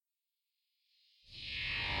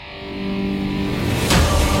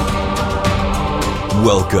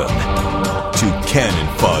Welcome to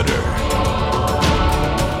Cannon Fodder,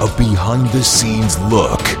 a behind-the-scenes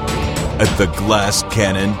look at the Glass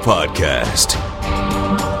Cannon podcast.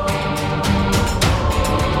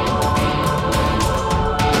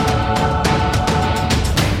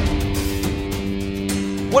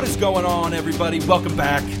 What is going on, everybody? Welcome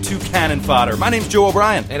back to Cannon Fodder. My name's Joe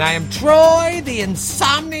O'Brien. And I am Troy, the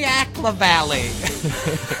Insomniac LaValle.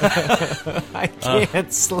 I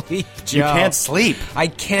can't sleep, Joe. You can't sleep? I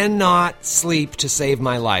cannot sleep to save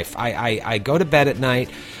my life. I go to bed at night.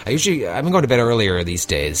 I've been going to bed earlier these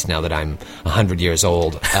days, now that I'm 100 years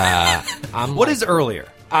old. What is earlier?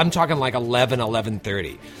 I'm talking like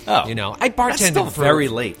 11:30. Oh. You know, I bartended That's still for very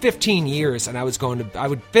late. 15 years, and I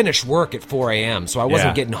would finish work at 4 a.m., so I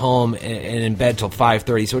wasn't getting home and in bed till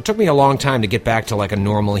 5:30, so it took me a long time to get back to like a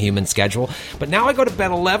normal human schedule. But now I go to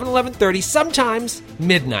bed 11:30, sometimes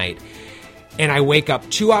midnight, and I wake up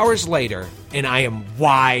 2 hours later, and I am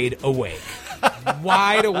wide awake.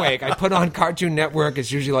 Wide awake. I put on Cartoon Network.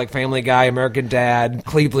 It's usually like Family Guy, American Dad,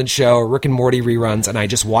 Cleveland Show, Rick and Morty reruns, and I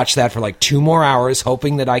just watch that for like 2 more hours,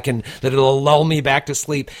 hoping that it'll lull me back to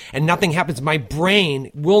sleep, and nothing happens. My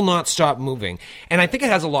brain will not stop moving, and I think it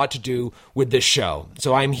has a lot to do with this show.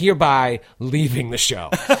 So I'm hereby leaving the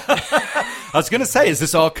show. I was going to say, is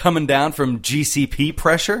this all coming down from GCP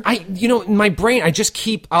pressure? My brain, I'll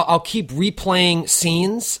keep replaying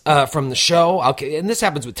scenes from the show. And this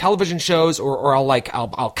happens with television shows, or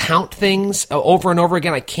I'll count things over and over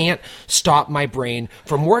again. I can't stop my brain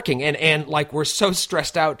from working. And like, we're so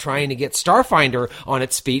stressed out trying to get Starfinder on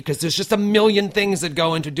its feet, because there's just a million things that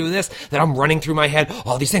go into do this, that I'm running through my head,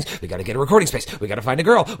 all these things. We got to get a recording space. We got to find a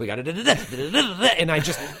girl. We got to and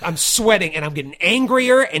I'm sweating, and I'm getting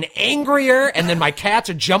angrier and angrier. And then my cats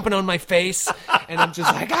are jumping on my face, and I'm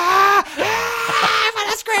just like, I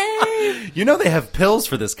want to scream. You know they have pills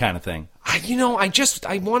for this kind of thing. I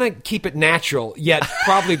want to keep it natural, yet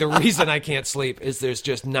probably the reason I can't sleep is there's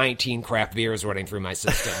just 19 craft beers running through my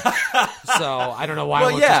system. So I don't know why I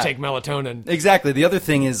won't just take melatonin. Exactly. The other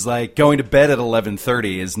thing is, like, going to bed at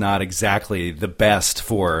 11:30 is not exactly the best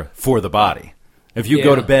for the body. If you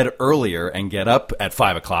go to bed earlier and get up at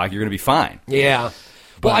 5 o'clock, you're going to be fine. Yeah.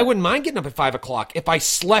 Well, I wouldn't mind getting up at 5 o'clock if I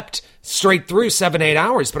slept straight through 7-8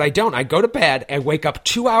 hours, but I don't. I go to bed and wake up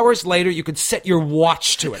 2 hours later. You could set your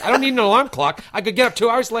watch to it. I don't need an alarm clock. I could get up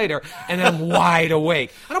 2 hours later, and then I'm wide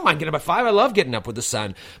awake. I don't mind getting up at 5. I love getting up with the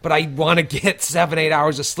sun, but I want to get 7-8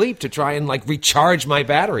 hours of sleep to try and like recharge my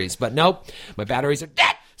batteries. But nope, my batteries are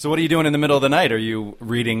dead. So what are you doing in the middle of the night? Are you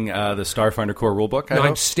reading the Starfinder Core rulebook? No,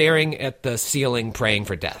 I'm staring at the ceiling praying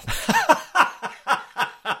for death.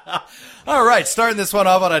 All right, starting this one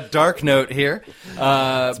off on a dark note here.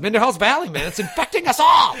 It's Minderhall's Valley, man. It's infecting us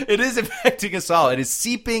all. It is infecting us all. It is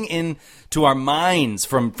seeping into our minds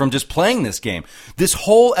from just playing this game. This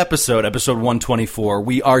whole episode 124,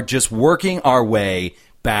 we are just working our way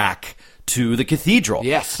back to the cathedral.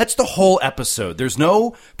 Yes. That's the whole episode. There's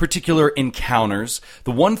no particular encounters.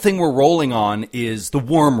 The one thing we're rolling on is the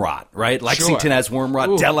worm rot, right? Lexington has worm rot.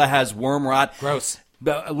 Ooh. Della has worm rot. Gross.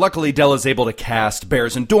 Luckily, Della's able to cast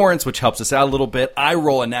Bear's Endurance, which helps us out a little bit. I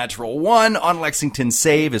roll a natural 1 on Lexington's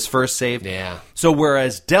save, his first save. Yeah. So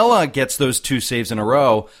whereas Della gets those 2 saves in a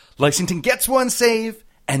row, Lexington gets 1 save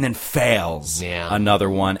and then fails another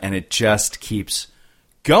one, and it just keeps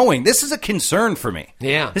going. This is a concern for me.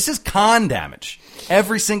 Yeah. This is con damage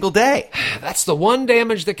every single day. That's the one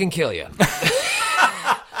damage that can kill you.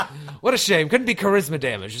 What a shame. Couldn't be charisma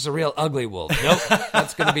damage. It's a real ugly wolf. Nope.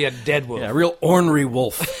 That's going to be a dead wolf. Yeah, a real ornery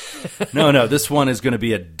wolf. No, this one is going to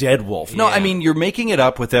be a dead wolf. No, Yeah. I mean, you're making it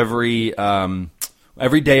up with every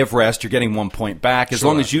day of rest. You're getting 1 point back. As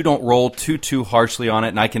long as you don't roll too harshly on it,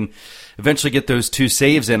 and I can eventually get those 2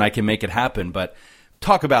 saves in, I can make it happen. But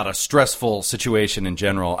talk about a stressful situation in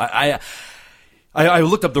general. I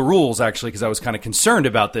looked up the rules, actually, because I was kind of concerned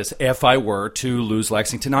about this. If I were to lose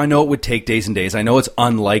Lexington, I know it would take days and days. I know it's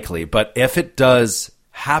unlikely. But if it does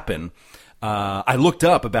happen, I looked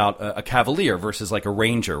up about a cavalier versus like a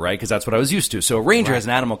ranger, right? Because that's what I was used to. So a ranger has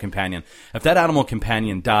an animal companion. If that animal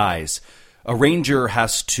companion dies, a ranger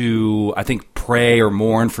has to, I think, pray or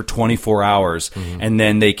mourn for 24 hours. Mm-hmm. And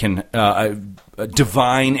then they can, a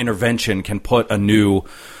divine intervention can put a new...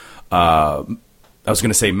 I was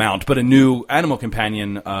going to say mount, but a new animal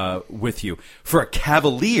companion with you. For a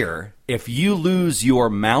cavalier, if you lose your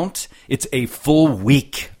mount, it's a full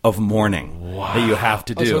week of mourning that you have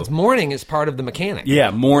to do. So it's mourning is part of the mechanic.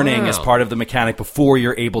 Yeah, mourning is part of the mechanic before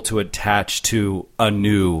you're able to attach to a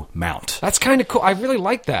new mount. That's kind of cool. I really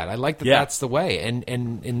like that. I like that that's the way. And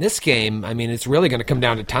in this game, I mean, it's really going to come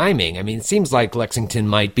down to timing. I mean, it seems like Lexington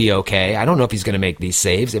might be okay. I don't know if he's going to make these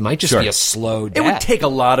saves. It might just be a slow death. It would take a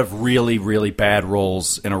lot of really, really bad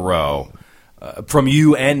rolls in a row. From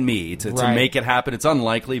you and me to make it happen. It's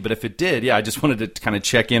unlikely, but if it did, I just wanted to kind of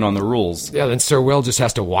check in on the rules. Yeah, then Sir Will just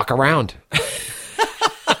has to walk around.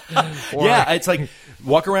 It's like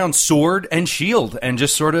walk around sword and shield and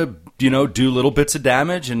just sort of, do little bits of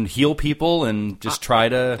damage and heal people and just try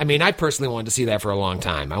to... I mean, I personally wanted to see that for a long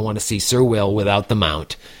time. I want to see Sir Will without the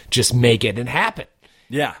mount just make it and happen.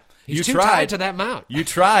 Yeah. He's too tied to that mount. You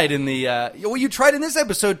tried in the... you tried in this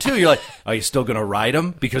episode, too. You're like, are you still going to ride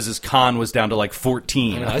him? Because his con was down to like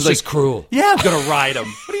 14. That's just cruel. Yeah, I'm going to ride him.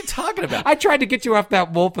 What are you talking about? I tried to get you off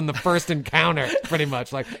that wolf in the first encounter, pretty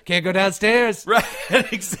much. Like, can't go downstairs. Right,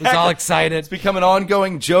 exactly. He's all excited. It's become an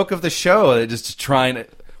ongoing joke of the show. They're just trying to...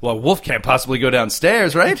 Well, wolf can't possibly go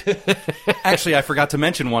downstairs, right? Actually, I forgot to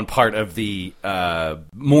mention one part of the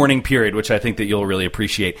mourning period, which I think that you'll really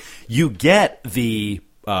appreciate. You get the...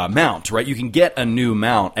 mount, right? You can get a new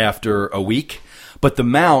mount after a week, but the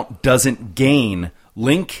mount doesn't gain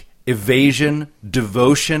link, evasion,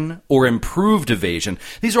 devotion, or improved evasion.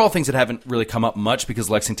 These are all things that haven't really come up much because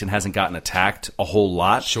Lexington hasn't gotten attacked a whole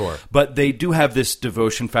lot. Sure. But they do have this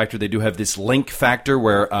devotion factor. They do have this link factor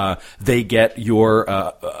where they get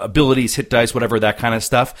your abilities, hit dice, whatever, that kind of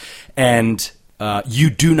stuff. And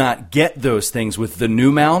you do not get those things with the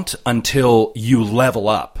new mount until you level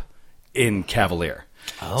up in Cavalier.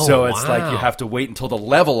 So it's like you have to wait until the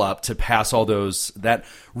level up to pass all that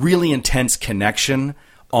really intense connection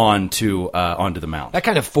onto the mount. That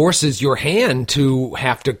kind of forces your hand to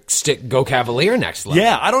have to go Cavalier next level.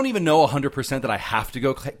 Yeah, I don't even know 100% that I have to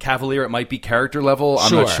go Cavalier. It might be character level.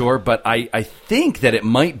 I'm not sure, but I think that it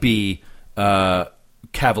might be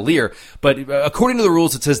Cavalier. But according to the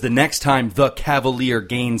rules, it says the next time the Cavalier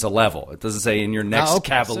gains a level. It doesn't say in your next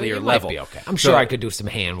Cavalier level. Might be okay. I'm sure I could do some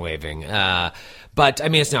hand waving. But, I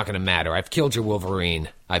mean, it's not going to matter. I've killed your Wolverine.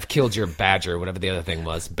 I've killed your Badger, whatever the other thing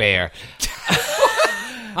was. Bear.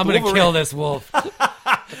 I'm going to kill this wolf. I'm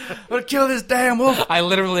going to kill this damn wolf. I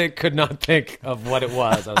literally could not think of what it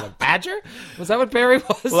was. I was like, Badger? Was that what Barry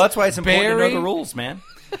was? Well, that's why it's important to know the rules, man.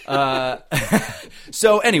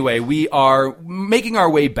 So anyway, we are making our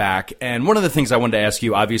way back, and one of the things I wanted to ask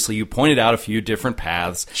you, obviously, you pointed out a few different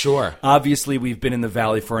paths. Sure. Obviously, we've been in the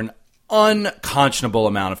valley for an unconscionable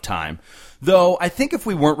amount of time. Though I think if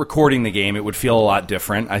we weren't recording the game, it would feel a lot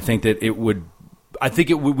different. I think that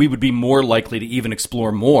we would be more likely to even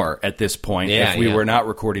explore more at this point if we were not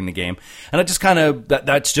recording the game. And I just kind of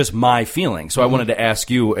that's just my feeling. So I wanted to ask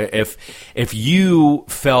you if you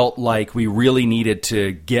felt like we really needed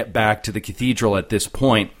to get back to the cathedral at this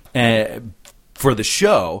point for the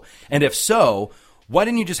show, and if so, why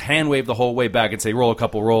didn't you just hand wave the whole way back and say roll a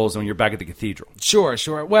couple rolls and you're back at the cathedral? Sure.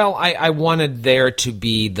 Well, I wanted there to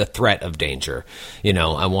be the threat of danger.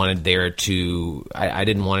 I wanted there to... I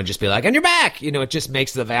didn't want to just be like, and you're back! It just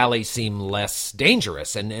makes the valley seem less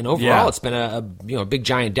dangerous. And overall, it's been a big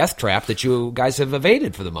giant death trap that you guys have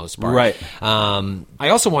evaded for the most part. Right. I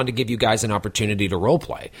also wanted to give you guys an opportunity to role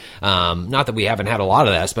play. Not that we haven't had a lot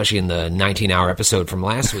of that, especially in the 19-hour episode from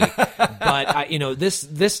last week. But,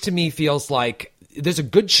 this to me feels like there's a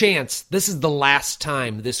good chance this is the last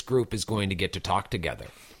time this group is going to get to talk together.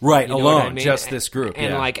 Right, alone, just this group.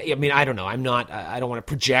 And I don't know. I don't want to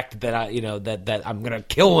project that that I'm going to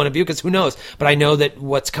kill one of you because who knows? But I know that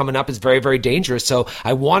what's coming up is very, very dangerous. So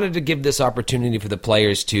I wanted to give this opportunity for the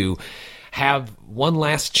players to have one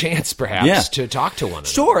last chance, perhaps, to talk to one another.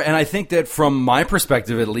 Sure, and I think that from my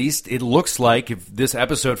perspective, at least, it looks like if this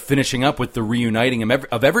episode finishing up with the reuniting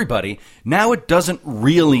of everybody, now it doesn't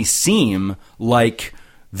really seem like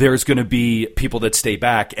there's going to be people that stay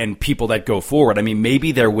back and people that go forward. I mean,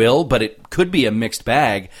 maybe there will, but it could be a mixed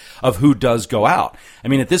bag of who does go out. I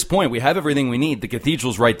mean, at this point, we have everything we need. The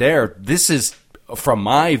cathedral's right there. This is, from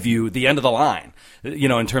my view, the end of the line,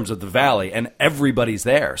 in terms of the valley, and everybody's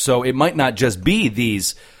there. So it might not just be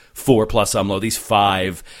these 4 plus Umlo, these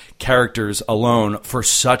 5 characters alone for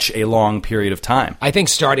such a long period of time. I think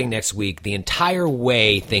starting next week, the entire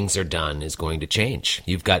way things are done is going to change.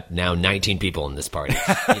 You've got now 19 people in this party.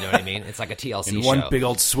 You know what I mean? It's like a TLC show. In one big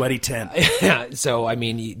old sweaty tent. So, I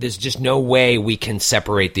mean, there's just no way we can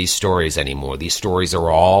separate these stories anymore. These stories are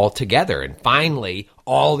all together. And finally,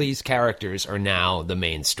 all these characters are now the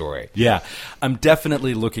main story. Yeah, I'm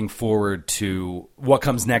definitely looking forward to what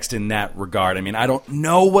comes next in that regard. I mean, I don't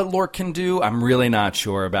know what Lork can do. I'm really not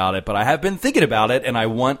sure about it, but I have been thinking about it, and I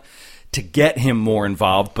want to get him more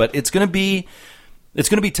involved. But it's going to be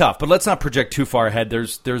tough. But let's not project too far ahead.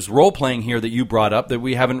 There's role playing here that you brought up that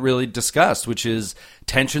we haven't really discussed, which is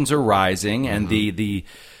tensions are rising, and the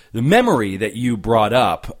memory that you brought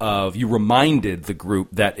up of, you reminded the group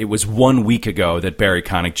that it was 1 week ago that Barry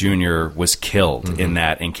Connick Jr. was killed in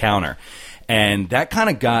that encounter. And that kind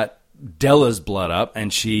of got Della's blood up,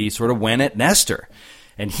 and she sort of went at Nestor.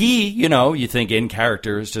 And he, you think in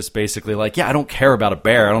character is just basically like, yeah, I don't care about a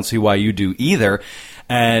bear. I don't see why you do either.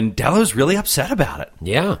 And Della was really upset about it.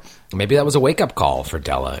 Yeah. Maybe that was a wake-up call for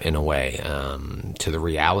Della in a way, to the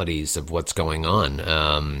realities of what's going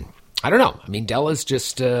on. I don't know. I mean, Della's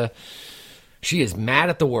just, she is mad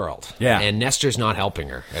at the world. Yeah. And Nestor's not helping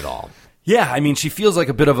her at all. Yeah, I mean, she feels like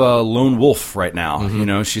a bit of a lone wolf right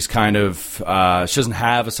now. She's kind of, she doesn't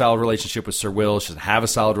have a solid relationship with Sir Will. She doesn't have a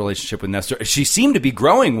solid relationship with Nestor. She seemed to be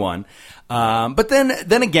growing one. But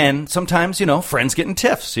then again, sometimes, friends get in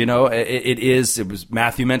tiffs. It was,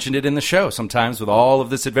 Matthew mentioned it in the show. Sometimes with all of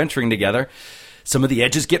this adventuring together, some of the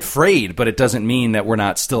edges get frayed, but it doesn't mean that we're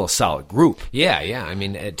not still a solid group. Yeah. I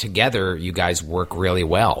mean, together, you guys work really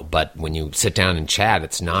well, but when you sit down and chat,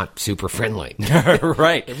 it's not super friendly.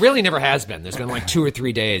 Right. It really never has been. There's been like 2 or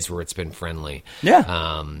 3 days where it's been friendly.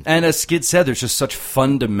 Yeah. And as Skid said, there's just such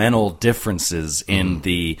fundamental differences in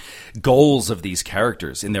the goals of these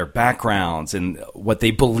characters, in their backgrounds, and what they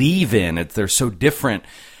believe in. They're so different,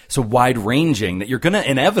 so wide-ranging, that you're going to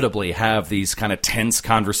inevitably have these kind of tense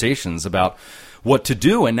conversations about what to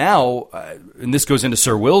do. And now, and this goes into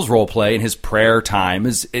Sir Will's role play and his prayer time,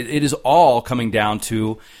 it is all coming down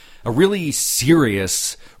to a really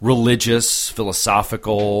serious religious,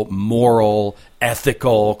 philosophical, moral,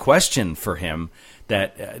 ethical question for him.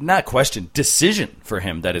 Decision for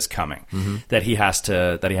him that is coming, that he has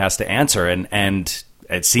to answer, and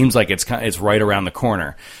it seems like it's right around the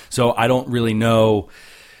corner. So I don't really know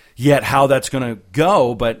yet how that's going to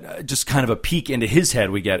go, but just kind of a peek into his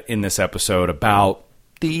head we get in this episode about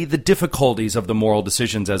the difficulties of the moral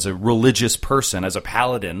decisions as a religious person, as a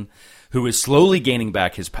paladin who is slowly gaining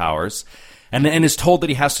back his powers, and is told that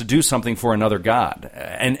he has to do something for another god,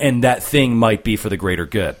 and that thing might be for the greater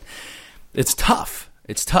good. It's tough.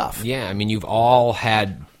 Yeah, I mean, you've all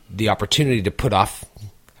had the opportunity to put off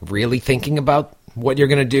really thinking about what you're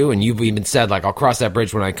going to do, and you've even said, like, I'll cross that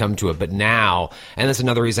bridge when I come to it. But now, and that's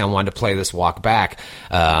another reason I wanted to play this walk back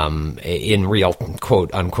in real,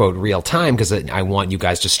 quote-unquote, real time, because I want you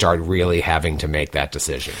guys to start really having to make that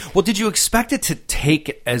decision. Well, did you expect it to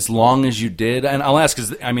take as long as you did? And I'll ask,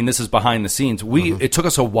 because, I mean, this is behind the scenes. It took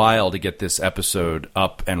us a while to get this episode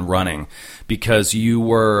up and running, because you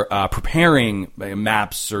were preparing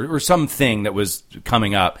maps or something that was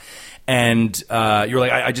coming up. And you were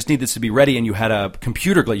like, I just need this to be ready. And you had a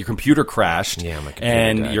computer glitch. Your computer crashed. Yeah, my computer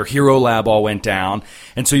and died. Your hero lab all went down.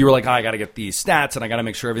 And so you were like, I got to get these stats, and I got to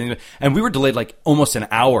make sure everything. And we were delayed like almost an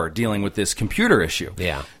hour dealing with this computer issue.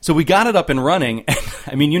 Yeah. So we got it up and running. And,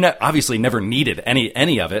 I mean, you obviously never needed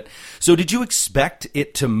any of it. So did you expect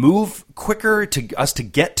it to move quicker, to us to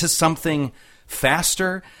get to something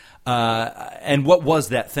faster? And what was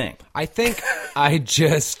that thing? I think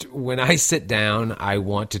when I sit down, I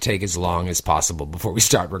want to take as long as possible before we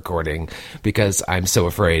start recording, because I'm so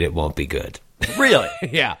afraid it won't be good. Really?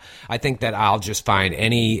 Yeah. I think that I'll just find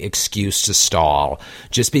any excuse to stall,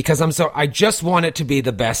 just because I just want it to be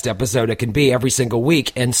the best episode it can be every single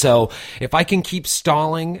week. And so if I can keep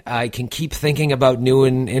stalling, I can keep thinking about new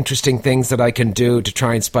and interesting things that I can do to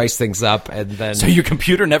try and spice things up. And then. So your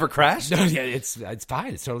computer never crashed? No, yeah, it's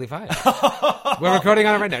fine. It's totally fine. We're recording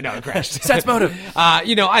on it right now. No, it crashed. Sense motive. I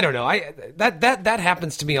don't know. That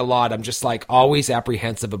happens to me a lot. I'm just like always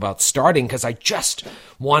apprehensive about starting, because I just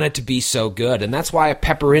want it to be so good. And that's why I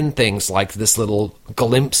pepper in things like this little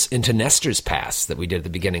glimpse into Nestor's past that we did at the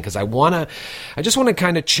beginning, because I just want to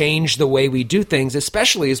kind of change the way we do things,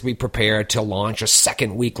 especially as we prepare to launch a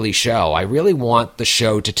second weekly show. I really want the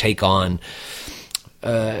show to take on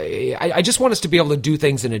I just want us to be able to do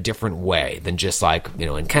things in a different way than just like,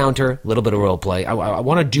 encounter, a little bit of role play. I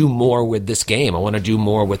want to do more with this game. I want to do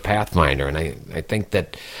more with Pathfinder. And I think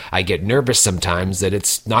that I get nervous sometimes that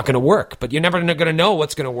it's not going to work. But you're never going to know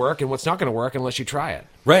what's going to work and what's not going to work unless you try it.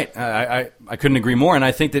 Right. I couldn't agree more. And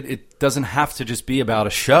I think that it doesn't have to just be about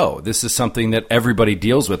a show. This is something that everybody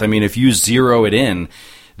deals with. I mean, if you zero it in,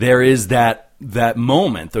 there is that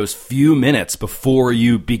moment, those few minutes before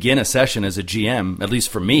you begin a session as a GM, at least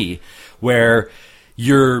for me, where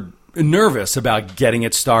you're nervous about getting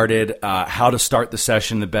it started, how to start the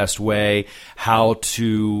session the best way, how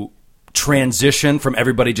to transition from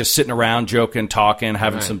everybody just sitting around joking, talking,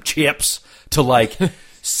 having some chips to like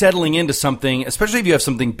settling into something, especially if you have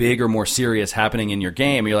something big or more serious happening in your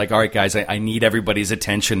game. You're like, all right, guys, I need everybody's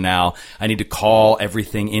attention now. I need to call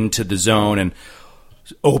everything into the zone and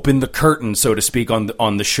open the curtain, so to speak,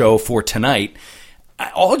 on the show for tonight.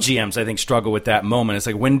 All GMs, I think, struggle with that moment. It's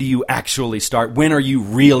like, when do you actually start? When are you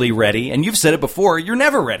really ready? And you've said it before, you're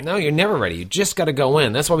never ready. No, you're never ready. You just got to go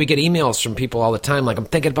in. That's why we get emails from people all the time like, I'm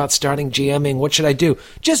thinking about starting GMing. What should I do?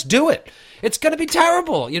 Just do it. It's going to be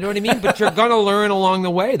terrible. You know what I mean? But you're going to learn along the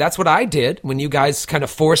way. That's what I did when you guys kind of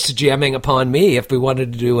forced GMing upon me. If we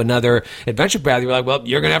wanted to do another adventure path, you were like, well,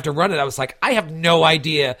 you're going to have to run it. I was like, I have no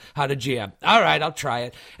idea how to GM. All right, I'll try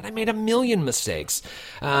it. And I made a million mistakes.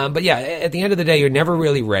 But yeah, at the end of the day, you're never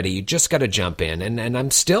really ready. You just got to jump in. And I'm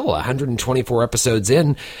still 124 episodes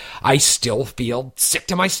in. I still feel sick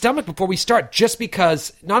to my stomach before we start, just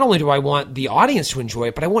because not only do I want the audience to enjoy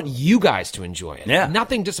it, but I want you guys to enjoy it. Yeah.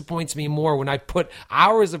 Nothing disappoints me more when I put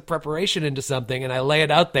hours of preparation into something and I lay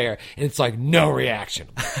it out there and it's like no reaction.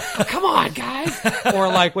 Come on, guys. Or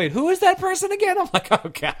like, wait, who is that person again? I'm like, oh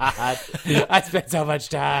God, I spent so much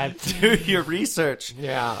time. Do your research.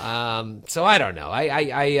 Yeah. So I don't know.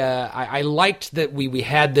 I liked that we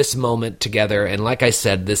had this moment together, and like I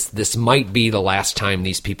said, this might be the last time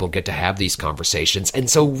these people get to have these conversations. And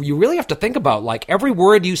so you really have to think about, like, every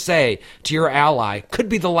word you say to your ally could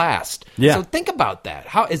be the last. Yeah. So think about that.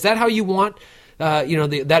 Is that how you want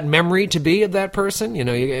that memory to be of that person? I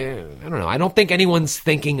don't know. I don't think anyone's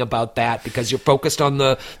thinking about that because you're focused on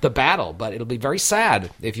the battle, but it'll be very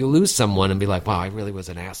sad if you lose someone and be like, wow, I really was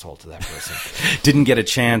an asshole to that person. Didn't get a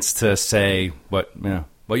chance to say what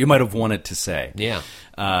you might have wanted to say. Yeah.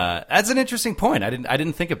 That's an interesting point. I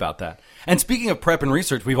didn't think about that. And speaking of prep and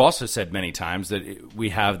research, we've also said many times that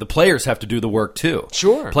the players have to do the work too.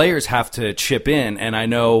 Sure. Players have to chip in. And I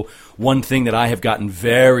know one thing that I have gotten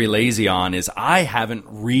very lazy on is I haven't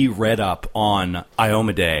reread up on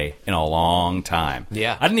Iomade in a long time.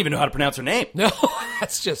 Yeah. I didn't even know how to pronounce her name. No,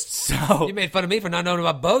 that's just so. You made fun of me for not knowing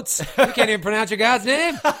about boats. You can't even pronounce your god's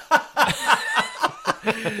name.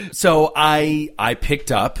 So I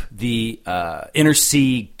picked up the Inner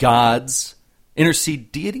Sea Gods, Inner Sea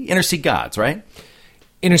Deity, Inner Sea Gods, right?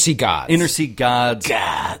 Inner Sea Gods. Inner Sea Gods.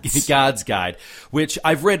 God's Guide, which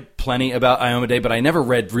I've read plenty about Iomade, but I never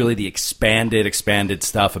read really the expanded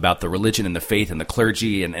stuff about the religion and the faith and the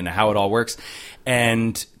clergy and how it all works.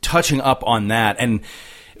 And touching up on that, and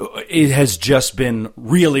it has just been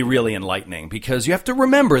really, really enlightening, because you have to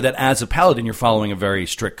remember that as a paladin, you're following a very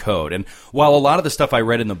strict code. And while a lot of the stuff I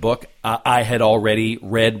read in the book, I had already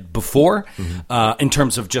read before, in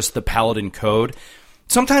terms of just the paladin code,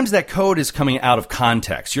 sometimes that code is coming out of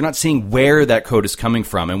context. You're not seeing where that code is coming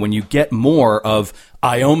from. And when you get more of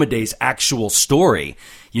Iomade's actual story,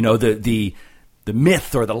 the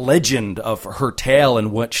myth or the legend of her tale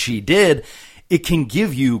and what she did, it can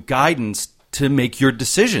give you guidance to make your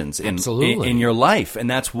decisions in your life. And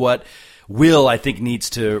that's what Will, I think, needs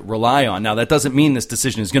to rely on. Now, that doesn't mean this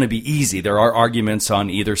decision is going to be easy. There are arguments on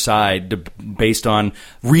either side based on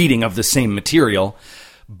reading of the same material.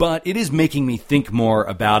 But it is making me think more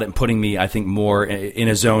about it and putting me, I think, more in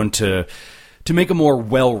a zone to make a more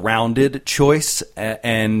well-rounded choice.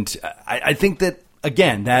 And I think that,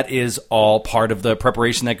 again, that is all part of the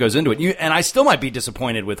preparation that goes into it. And I still might be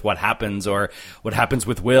disappointed with what happens or what happens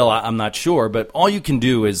with Will. I'm not sure. But all you can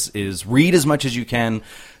do is read as much as you can,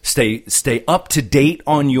 stay up to date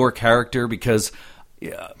on your character, because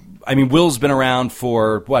Will's been around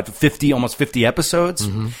for almost 50 episodes,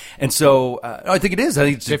 and so I think it is. I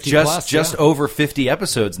think it's just over 50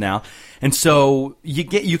 episodes now, and so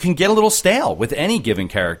you can get a little stale with any given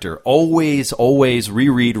character. Always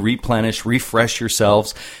reread, replenish, refresh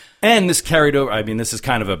yourselves. And this carried over. This is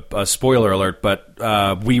kind of a spoiler alert,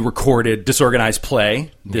 but we recorded Disorganized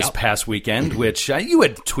Play this past weekend, which you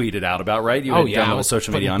had tweeted out about, right? You had done a little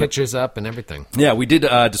social media on it. Pictures up and everything. Yeah, we did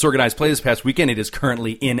Disorganized Play this past weekend. It is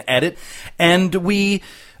currently in edit. And we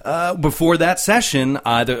before that session,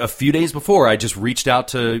 a few days before, I just reached out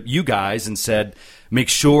to you guys and said, make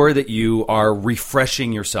sure that you are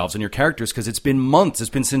refreshing yourselves and your characters, because it's been months. It's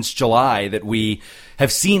been since July that we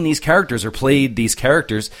have seen these characters or played these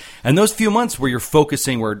characters. And those few months where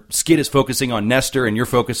where Skid is focusing on Nestor and you're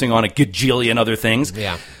focusing on a gajillion other things.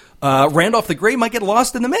 Yeah. Randolph the Great might get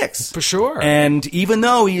lost in the mix. For sure. And even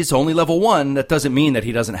though he's only level 1, that doesn't mean that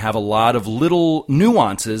he doesn't have a lot of little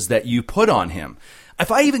nuances that you put on him.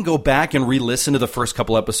 If I even go back and re-listen to the first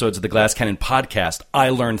couple episodes of the Glass Cannon podcast, I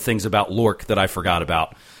learned things about Lork that I forgot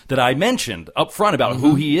about, that I mentioned up front about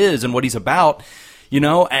who he is and what he's about,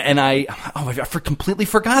 and I completely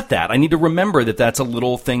forgot that. I need to remember that that's a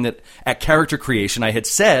little thing that at character creation I had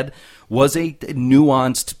said was a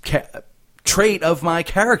nuanced trait of my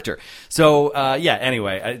character. So,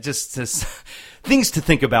 anyway, just things to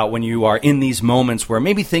think about when you are in these moments where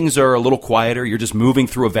maybe things are a little quieter. You're just moving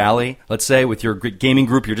through a valley, let's say, with your gaming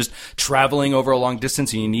group. You're just traveling over a long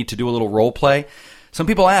distance and you need to do a little role play. Some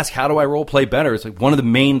people ask, how do I role play better? It's like one of the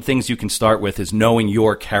main things you can start with is knowing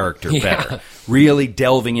your character better. Really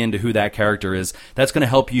delving into who that character is. That's going to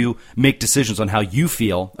help you make decisions on how you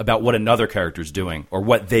feel about what another character is doing, or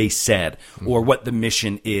what they said, or what the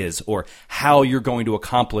mission is, or how you're going to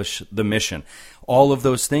accomplish the mission. All of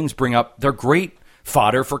those things they're great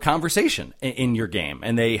fodder for conversation in your game.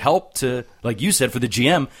 And they help to, like you said, for the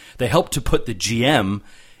GM, they help to put the GM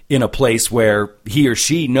in a place where he or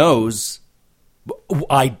she knows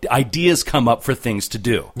ideas come up for things to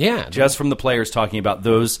do. Yeah. Just from the players talking about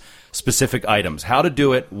those specific items. How to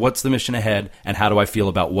do it, what's the mission ahead, and how do I feel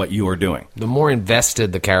about what you are doing. The more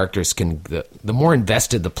invested the more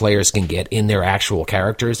invested the players can get in their actual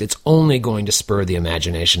characters, it's only going to spur the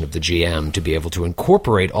imagination of the GM to be able to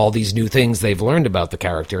incorporate all these new things they've learned about the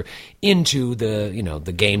character into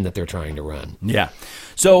the game that they're trying to run. Yeah.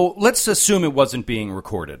 So let's assume it wasn't being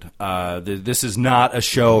recorded. This is not a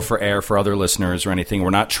show for air for other listeners or anything.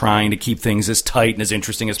 We're not trying to keep things as tight and as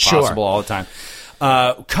interesting as possible all the time.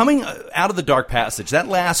 Coming out of the Dark Passage, that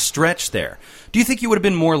last stretch there, do you think you would have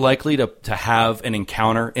been more likely to have an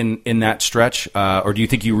encounter in that stretch? Or do you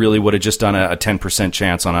think you really would have just done a 10%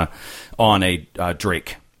 chance on a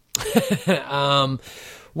Drake?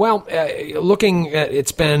 Well, looking at,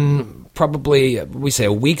 it's been probably, we say,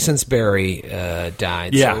 a week since Barry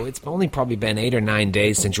died. Yeah. So it's only probably been 8 or 9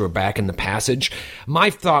 days since you were back in the passage. My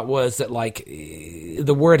thought was that,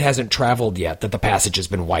 the word hasn't traveled yet that the passage has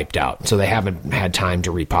been wiped out, so they haven't had time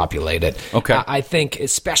to repopulate it. Okay. I think,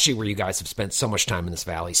 especially where you guys have spent so much time in this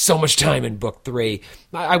valley, so much time in Book 3,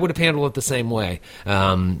 I would have handled it the same way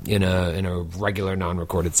in a regular,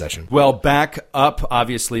 non-recorded session. Well, back up,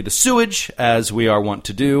 obviously, the sewage, as we are wont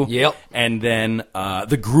to do. Yep. And then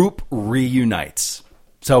the group reunites.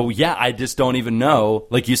 So, yeah, I just don't even know.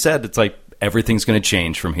 Like you said, it's like everything's going to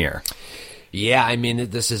change from here. Yeah, I mean,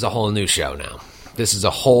 this is a whole new show now. This is a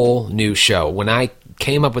whole new show. When I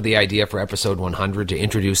came up with the idea for episode 100 to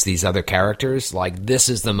introduce these other characters, this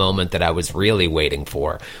is the moment that I was really waiting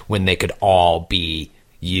for, when they could all be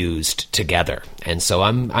used together. And so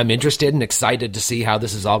I'm interested and excited to see how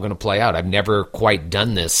this is all going to play out. I've never quite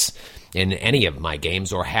done this in any of my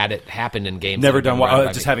games, or had it happen in games. Never done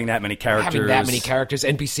just having that many characters. Having that many characters,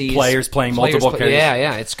 NPCs. Players playing multiple characters.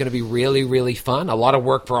 Yeah. It's going to be really, really fun. A lot of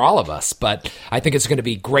work for all of us, but I think it's going to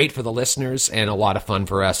be great for the listeners and a lot of fun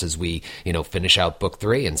for us as we, finish out Book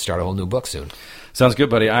 3 and start a whole new book soon. Sounds good,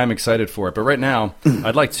 buddy. I'm excited for it. But right now,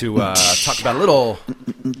 I'd like to talk about a little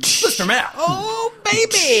listener mail. Oh,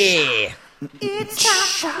 baby! It's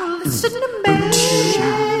time to listen to me.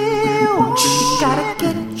 You gotta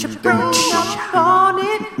get your brain up on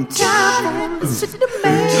it. Time to listen to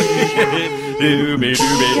me.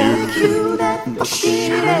 Gotta cue that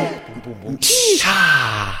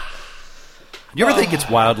You ever think it's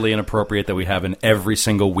wildly inappropriate that we have an every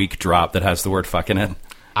single week drop that has the word fuck in it?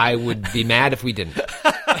 I would be mad if we didn't.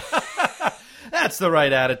 That's the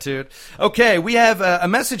right attitude. Okay, we have a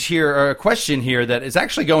message here, or a question here, that is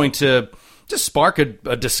actually going to just spark a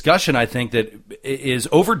discussion, I think, that is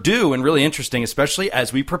overdue and really interesting, especially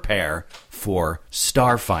as we prepare for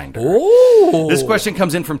Starfinder. Ooh. This question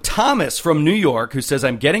comes in from Thomas from New York, who says,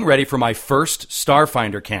 I'm getting ready for my first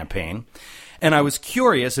Starfinder campaign, and I was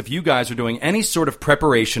curious if you guys are doing any sort of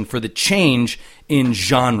preparation for the change in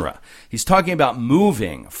genre. He's talking about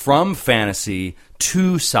moving from fantasy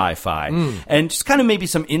to sci-fi, and just kind of maybe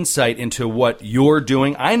some insight into what you're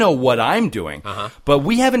doing. I know what I'm doing, but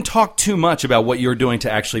we haven't talked too much about what you're doing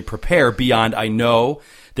to actually prepare beyond I know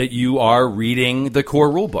that you are reading the core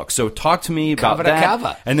rulebook. So talk to me about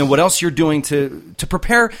that, and then what else you're doing to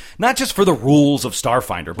prepare, not just for the rules of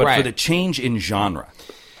Starfinder, but for the change in genre.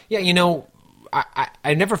 Yeah,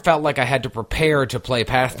 I never felt like I had to prepare to play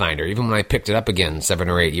Pathfinder, even when I picked it up again 7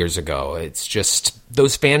 or 8 years ago. It's just,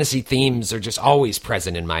 those fantasy themes are just always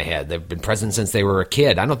present in my head. They've been present since they were a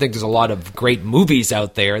kid. I don't think there's a lot of great movies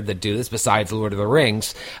out there that do this besides Lord of the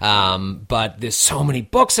Rings, but there's so many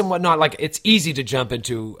books and whatnot. Like, it's easy to jump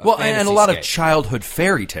into a fantasy and a lot scape. of childhood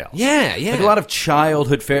fairy tales. Yeah. Like a lot of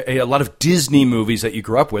childhood, a lot of Disney movies that you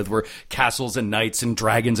grew up with were castles and knights and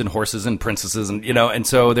dragons and horses and princesses, and and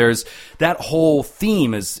so there's that whole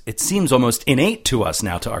theme it seems almost innate to us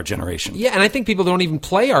now, to our generation. Yeah, and I think people who don't even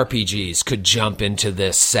play RPGs could jump into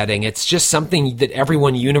this setting. It's just something that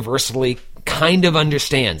everyone universally kind of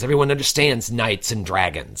understands. Everyone understands knights and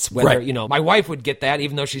dragons. Whether, right. My wife would get that,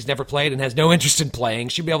 even though she's never played and has no interest in playing.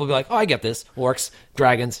 She'd be able to be like, oh, I get this. Orcs,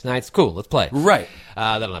 dragons, knights, cool, let's play. Right.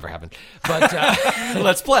 That'll never happen. But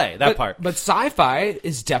let's play that part. But sci-fi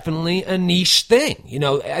is definitely a niche thing.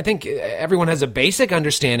 I think everyone has a basic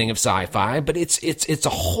understanding of sci-fi, but it's a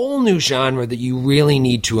whole new genre that you really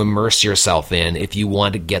need to immerse yourself in if you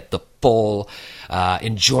want to get the full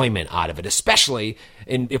enjoyment out of it, especially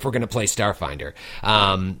if we're going to play Starfinder.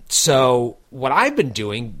 So what I've been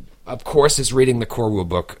doing, of course, is reading the core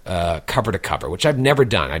rulebook cover to cover, which I've never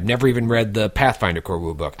done. I've never even read the Pathfinder core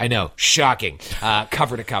rulebook. I know, shocking.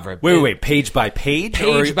 Cover to cover. Wait, page by page?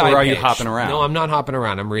 Page by page. Or are page. you hopping around? No, I'm not hopping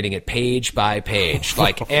around. I'm reading it page by page.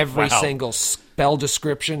 Like every single spell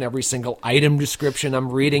description, every single item description I'm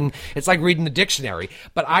reading. It's like reading the dictionary.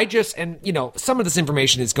 But some of this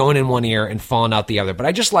information is going in one ear and falling out the other. But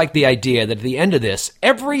I just like the idea that at the end of this,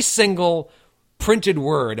 every single printed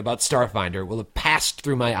word about Starfinder will have passed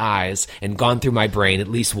through my eyes and gone through my brain at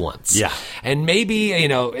least once. Yeah. And maybe,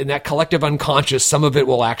 in that collective unconscious, some of it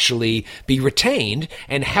will actually be retained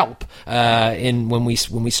and help when we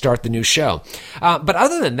start the new show. But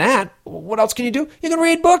other than that, what else can you do? You can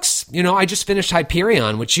read books. I just finished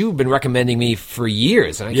Hyperion, which you've been recommending me for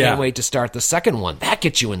years, and I can't wait to start the second one. That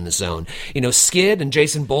gets you in the zone. Skid and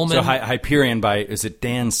Jason Bullman. So Hyperion is it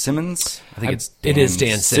Dan Simmons? I think it is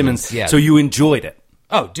Dan Simmons. Yeah. So you enjoyed it.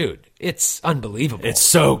 Oh, dude, it's unbelievable. It's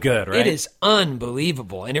so good, right? It is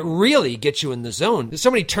unbelievable, and it really gets you in the zone. There's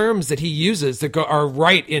so many terms that he uses that are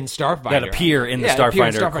right in Starfinder. That appear in the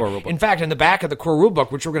Starfinder core rulebook. In fact, in the back of the core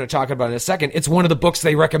rulebook, which we're going to talk about in a second, it's one of the books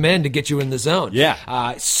they recommend to get you in the zone.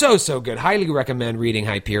 Yeah. So good. Highly recommend reading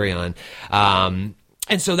Hyperion.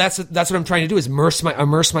 And so that's what I'm trying to do, is immerse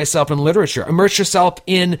myself in literature. Immerse yourself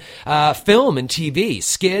in film and TV.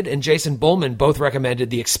 Skid and Jason Bullman both recommended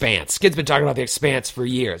The Expanse. Skid's been talking about The Expanse for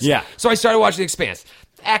years. Yeah. So I started watching The Expanse.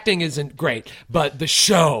 Acting isn't great, but the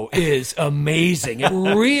show is amazing. It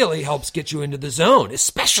really helps get you into the zone,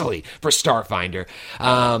 especially for Starfinder.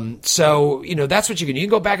 So that's what you can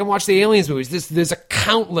go back and watch the Aliens movies. There's a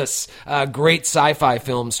countless great sci-fi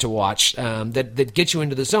films to watch that get you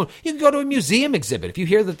into the zone. You can go to a museum exhibit. If you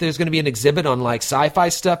hear that there's going to be an exhibit on like sci-fi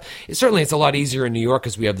stuff, it's a lot easier in New York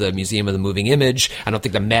because we have the Museum of the Moving Image. I don't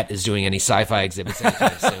think the Met is doing any sci-fi exhibits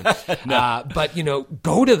anytime soon. No. But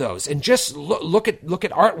go to those and just look at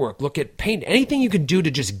artwork, look at paint, anything you can do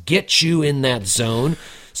to just get you in that zone.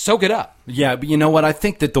 Soak it up. Yeah, but you know what? I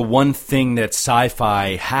think that the one thing that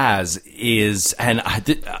sci-fi has is, and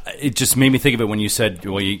it just made me think of it when you said,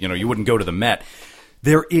 well, you wouldn't go to the Met.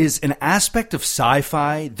 There is an aspect of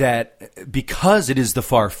sci-fi that, because it is the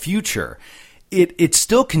far future, it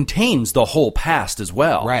still contains the whole past as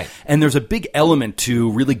well. Right. And there's a big element to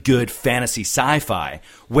really good fantasy sci-fi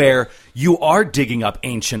where you are digging up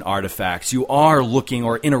ancient artifacts. You are looking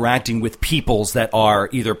or interacting with peoples that are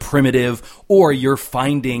either primitive, or you're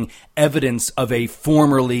finding evidence of a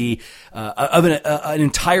formerly, of an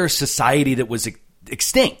entire society that was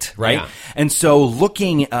extinct, right? Yeah. And so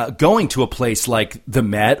going to a place like the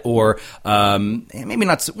Met, or maybe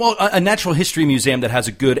not, a natural history museum that has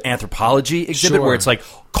a good anthropology exhibit, Sure. where it's like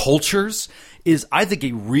cultures, is, I think,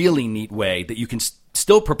 a really neat way that you can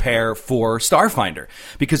still prepare for Starfinder.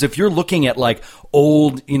 Because if you're looking at like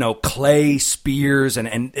old, clay spears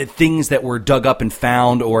and things that were dug up and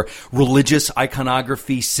found, or religious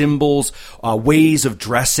iconography, symbols, ways of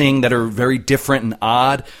dressing that are very different and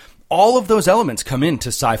odd, all of those elements come into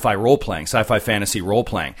sci-fi role-playing, sci-fi fantasy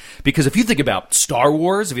role-playing. Because if you think about Star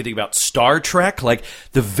Wars, if you think about Star Trek, like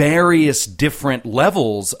the various different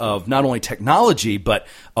levels of not only technology, but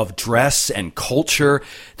of dress and culture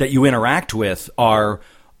that you interact with are,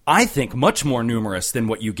 I think, much more numerous than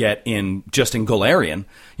what you get in Golarion.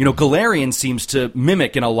 Golarion seems to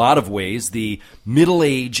mimic in a lot of ways the Middle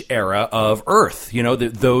Age era of Earth.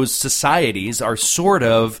 Those societies are sort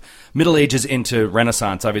of Middle Ages into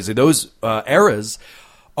Renaissance, obviously. Those eras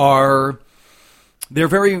are they're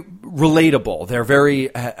very relatable. They're very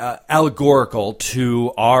allegorical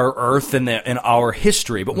to our Earth and our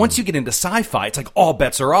history. But once you get into sci-fi, it's like all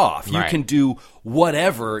bets are off. You can do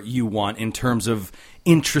whatever you want in terms of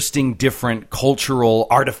interesting, different cultural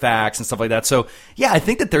artifacts and stuff like that. So, yeah, I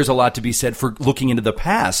think that there's a lot to be said for looking into the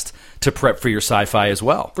past to prep for your sci-fi as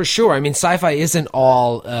well. For sure. I mean, sci-fi isn't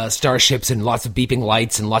all starships and lots of beeping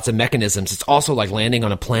lights and lots of mechanisms. It's also like landing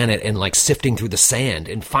on a planet and like sifting through the sand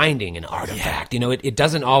and finding an artifact. You know, it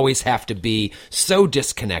doesn't always have to be so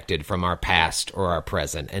disconnected from our past or our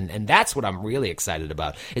present. And that's what I'm really excited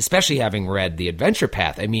about, especially having read The Adventure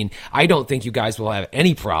Path. I mean, I don't think you guys will have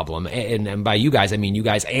any problem, and by you guys, I mean you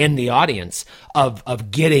guys and the audience,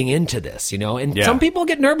 of getting into this, you know? And some people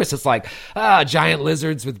get nervous. It's like, giant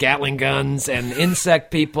lizards with Gatling guns and insect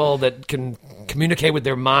people that can communicate with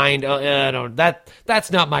their mind.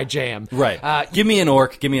 That's not my jam. Right. Give me an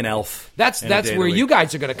orc. Give me an elf. That's where you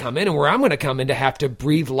guys are going to come in, and where I'm going to come in to have to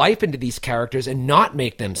breathe life into these characters and not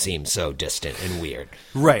make them seem so distant and weird.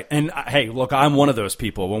 Right. And hey, look, I'm one of those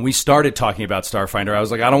people. When we started talking about Starfinder, I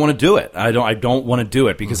was like, I don't want to do it. I don't want to do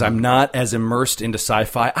it because I'm not as immersed into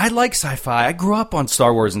sci-fi. I like sci-fi. I grew up on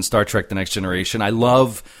Star Wars and Star Trek: The Next Generation. I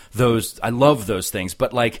love those things.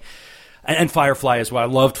 But like, and Firefly as well. I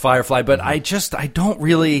loved Firefly, but I don't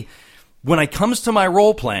really, when it comes to my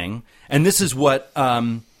role playing, and this is what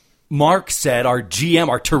Mark said, our GM,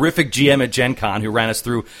 our terrific GM at Gen Con, who ran us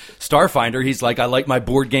through Starfinder, he's like, I like my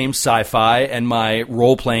board games sci-fi and my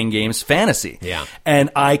role-playing games fantasy. Yeah.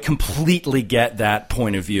 And I completely get that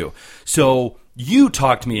point of view. So you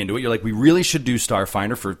talked me into it. You're like, we really should do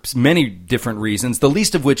Starfinder for many different reasons, the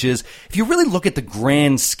least of which is, if you really look at the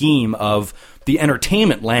grand scheme of the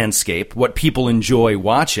entertainment landscape, what people enjoy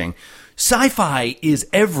watching, sci-fi is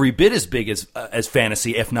every bit as big as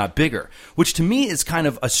fantasy, if not bigger, which to me is kind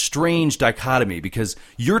of a strange dichotomy, because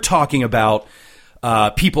you're talking about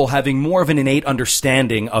people having more of an innate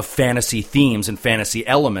understanding of fantasy themes and fantasy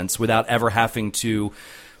elements without ever having to,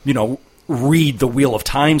 read the Wheel of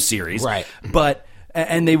Time series. Right.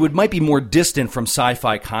 And they might be more distant from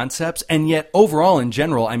sci-fi concepts, and yet overall, in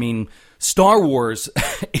general, I mean, Star Wars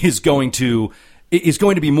is going to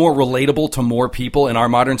be more relatable to more people in our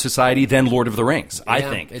modern society than Lord of the Rings, I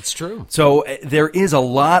think. It's true. So there is a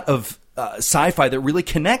lot of sci-fi that really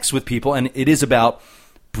connects with people, and it is about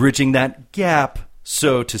bridging that gap,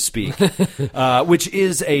 so to speak, which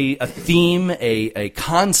is a theme, a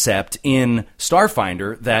concept in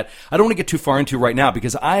Starfinder that I don't want to get too far into right now,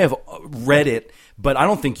 because I have read it, but I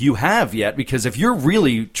don't think you have yet, because if you're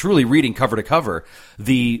really, truly reading cover to cover,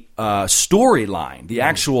 the storyline, the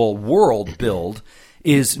actual world build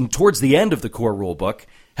is towards the end of the core rulebook.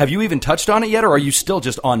 Have you even touched on it yet, or are you still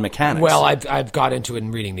just on mechanics? Well, I've got into it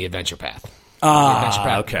in reading The Adventure Path.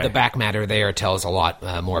 Okay. The back matter there tells a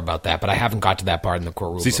lot more about that, but I haven't got to that part in the core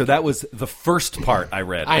rulebook. See, so that was the first part I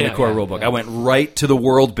read in the core rulebook. Yeah. I went right to the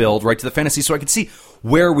world build, right to the fantasy, so I could see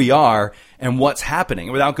where we are and what's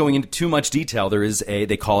happening. Without going into too much detail, there is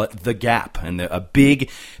they call it the gap, and a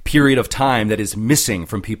big period of time that is missing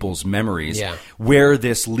from people's memories. Yeah. Where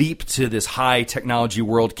this leap to this high technology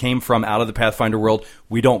world came from out of the Pathfinder world,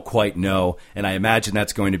 we don't quite know, and I imagine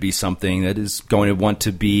that's going to be something that is going to want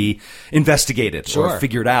to be investigated or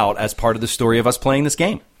figured out as part of the story of us playing this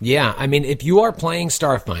game. Yeah, I mean, if you are playing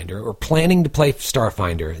Starfinder or planning to play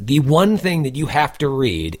Starfinder, the one thing that you have to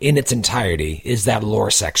read in its entirety is that lore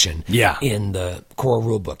section in the core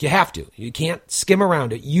rulebook. You have to. You can't skim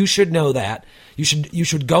around it. You should know that. You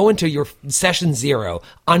should go into your session 0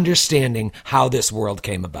 understanding how this world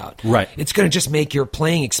came about. Right. It's going to just make your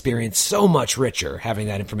playing experience so much richer having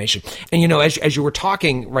that information. And, as you were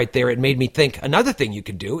talking right there, it made me think another thing you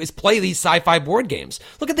could do is play these sci-fi board games.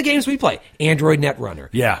 Look at the games we play. Android Netrunner.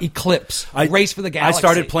 Yeah. Eclipse. Race for the Galaxy. I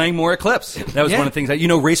started playing more Eclipse. That was one of the things.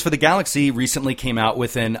 Race for the Galaxy recently came out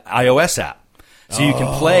with an iOS app. So you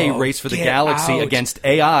can play Race for the Galaxy against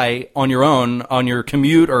AI on your own, on your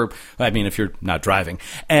commute, or if you're not driving,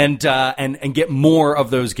 and get more of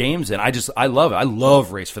those games in. I love it. I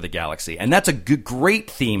love Race for the Galaxy, and that's a great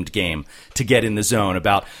themed game to get in the zone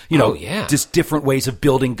about just different ways of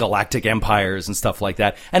building galactic empires and stuff like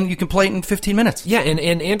that. And you can play it in 15 minutes. Yeah, and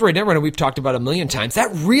Android Netrunner we've talked about a million times.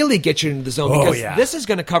 That really gets you into the zone because this is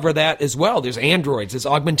going to cover that as well. There's androids, there's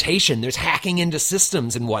augmentation, there's hacking into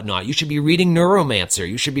systems and whatnot. You should be reading neuro Neuromancer.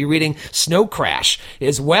 You should be reading Snow Crash,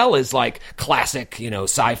 as well as like classic,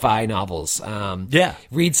 sci-fi novels.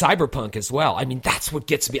 Read cyberpunk as well. I mean, that's what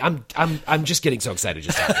gets me. I'm just getting so excited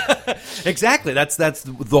just talking about it. Exactly. That's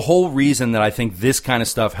the whole reason that I think this kind of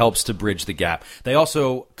stuff helps to bridge the gap. They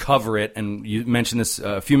also cover it, and you mentioned this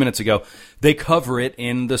a few minutes ago. They cover it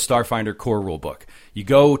in the Starfinder core rulebook. You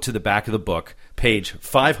go to the back of the book, page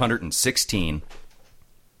 516.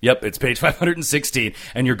 Yep, it's page 516,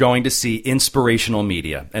 and you're going to see inspirational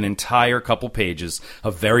media, an entire couple pages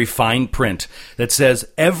of very fine print that says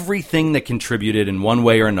everything that contributed in one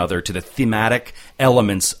way or another to the thematic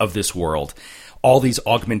elements of this world. All these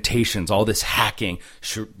augmentations, all this hacking.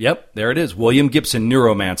 Sure, yep, there it is. William Gibson,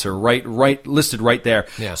 Neuromancer, right, listed right there.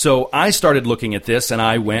 Yeah. So I started looking at this, and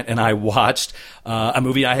I went and I watched a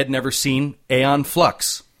movie I had never seen, Aeon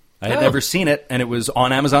Flux. I had never seen it, and it was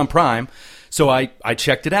on Amazon Prime. So I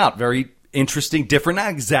checked it out. Very interesting, different, not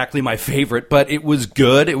exactly my favorite, but it was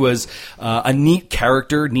good. It was a neat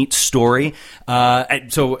character, neat story.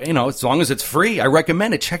 So, as long as it's free, I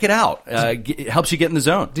recommend it. Check it out. It helps you get in the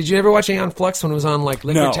zone. Did you ever watch Aeon Flux when it was on like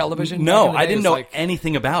liquid television? No, I didn't know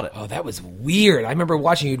anything about it. Oh, that was weird. I remember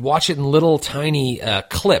you'd watch it in little tiny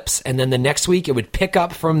clips, and then the next week it would pick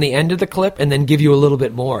up from the end of the clip and then give you a little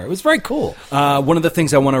bit more. It was very cool. One of the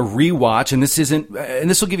things I want to rewatch, and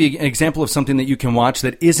this will give you an example of something that you can watch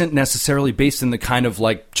that isn't necessarily based in the kind of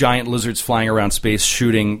like giant lizards flying around space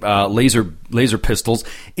shooting laser pistols,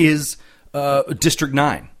 is District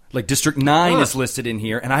 9. Like District 9 is listed in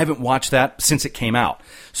here, and I haven't watched that since it came out.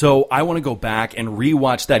 So I want to go back and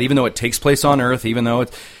rewatch that, even though it takes place on Earth, even though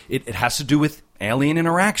it has to do with alien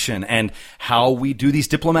interaction and how we do these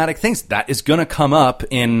diplomatic things. That is going to come up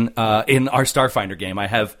in our Starfinder game. I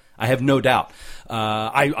have no doubt.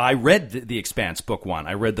 I read The Expanse, book 1.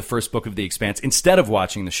 I read the first book of The Expanse instead of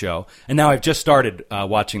watching the show, and now I've just started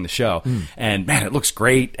watching the show. And man, it looks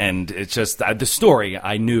great, and it's just the story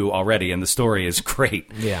I knew already, and the story is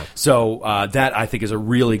great. Yeah. So that I think is a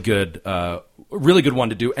really good one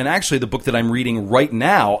to do. And actually, the book that I'm reading right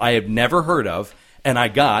now, I have never heard of, and I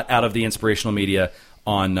got out of the inspirational media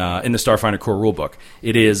in the Starfinder core rulebook.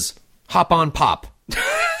 It is Hop on Pop.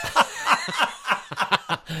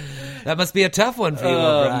 That must be a tough one for you,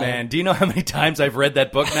 Brian. Man. Do you know how many times I've read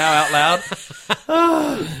that book now out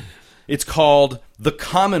loud? It's called The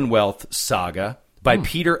Commonwealth Saga by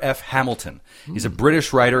Peter F. Hamilton. He's a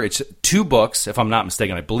British writer. It's 2 books, if I'm not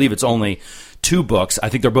mistaken. I believe it's only 2 books. I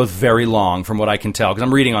think they're both very long from what I can tell, because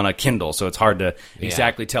I'm reading on a Kindle, so it's hard to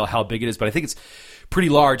exactly tell how big it is. But I think it's pretty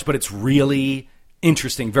large, but it's really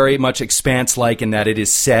interesting, very much Expanse-like in that it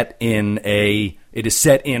is set in Earth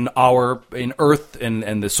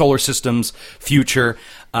and the solar system's future,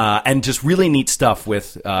 and just really neat stuff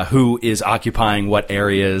with who is occupying what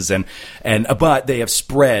areas, but they have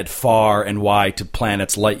spread far and wide to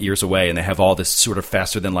planets light years away, and they have all this sort of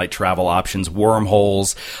faster than light travel options,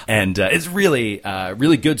 wormholes, and it's really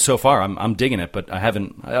good so far. I'm digging it, but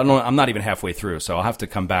I'm not even halfway through, so I'll have to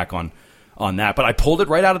come back on that. But I pulled it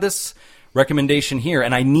right out of this recommendation here,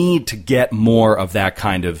 and I need to get more of that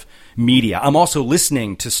kind of media. I'm also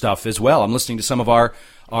listening to stuff as well. I'm listening to some of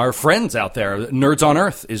our friends out there. Nerds on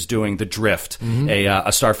Earth is doing The Drift, a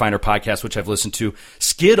Starfinder podcast, which I've listened to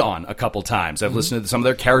Skid on a couple times. I've listened to some of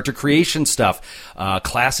their character creation stuff,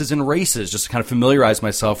 classes and races, just to kind of familiarize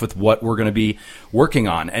myself with what we're going to be working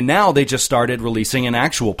on. And now they just started releasing an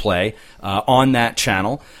actual play on that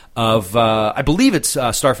channel of, I believe it's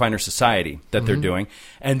Starfinder Society that they're doing.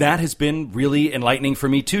 And that has been really enlightening for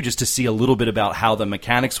me, too, just to see a little bit about how the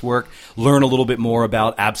mechanics work, learn a little bit more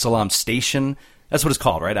about Absalom Station. That's what it's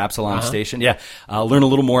called, right? Absalom Station. Yeah. Learn a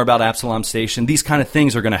little more about Absalom Station. These kind of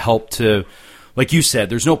things are going to help to, like you said,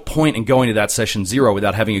 there's no point in going to that session 0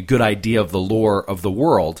 without having a good idea of the lore of the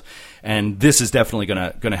world. And this is definitely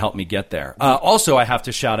going to help me get there. Also, I have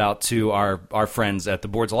to shout out to our friends at the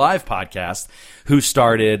Boards Alive podcast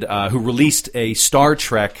who released a Star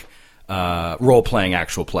Trek role-playing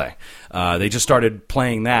actual play. They just started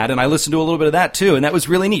playing that, and I listened to a little bit of that, too, and that was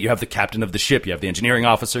really neat. You have the captain of the ship, you have the engineering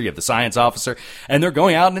officer, you have the science officer, and they're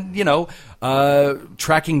going out and,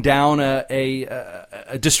 tracking down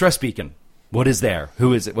a distress beacon. What is there?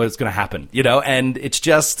 Who is it? What is going to happen? And it's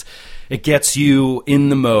just, it gets you in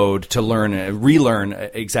the mode to relearn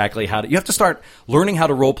exactly how to, you have to start learning how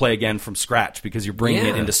to role play again from scratch because you're bringing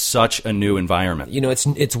it into such a new environment.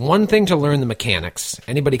 It's one thing to learn the mechanics.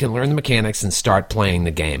 Anybody can learn the mechanics and start playing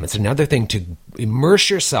the game. It's another thing to immerse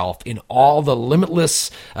yourself in all the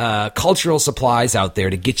limitless cultural supplies out there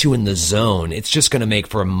to get you in the zone, it's just going to make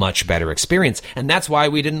for a much better experience. And that's why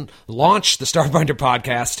we didn't launch the Starfinder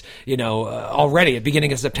podcast, already at the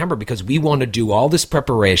beginning of September, because we want to do all this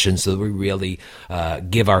preparation so that we really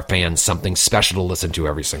give our fans something special to listen to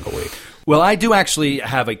every single week. Well, I do actually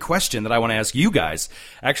have a question that I want to ask you guys.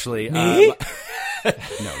 Actually, Me?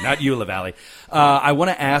 No, not you, LaValle. I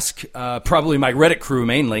want to ask probably my Reddit crew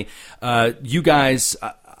mainly. You guys,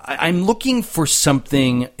 I'm looking for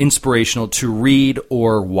something inspirational to read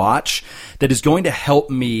or watch that is going to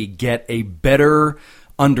help me get a better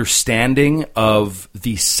understanding of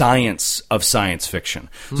the science of science fiction.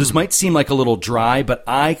 So this might seem like a little dry, but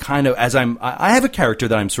I have a character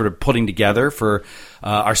that I'm sort of putting together for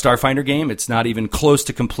our Starfinder game. It's not even close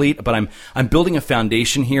to complete, but I'm building a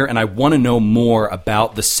foundation here, and I want to know more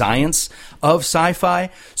about the science of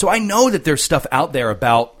sci-fi. So I know that there's stuff out there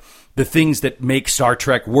about the things that make Star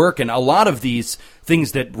Trek work, and a lot of these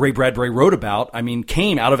things that Ray Bradbury wrote about,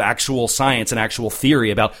 came out of actual science and actual theory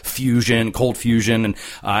about fusion, cold fusion, and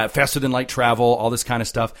faster than light travel, all this kind of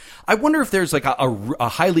stuff. I wonder if there's like a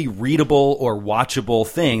highly readable or watchable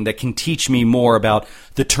thing that can teach me more about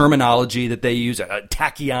the terminology that they use, a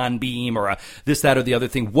tachyon beam or this, that, or the other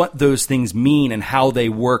thing, what those things mean and how they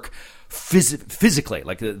work physically,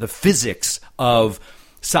 like the physics of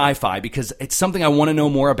sci-fi, because it's something I want to know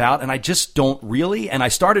more about, and I just don't really. And I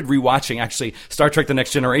started rewatching, actually, Star Trek The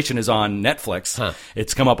Next Generation is on Netflix.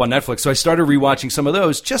 It's come up on Netflix, so I started rewatching some of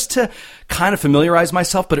those just to kind of familiarize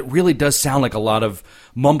myself, but it really does sound like a lot of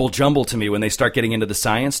mumble jumble to me when they start getting into the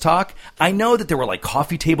science talk. I know that there were like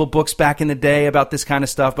coffee table books back in the day about this kind of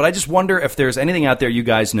stuff, but I just wonder if there's anything out there you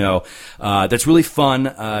guys know that's really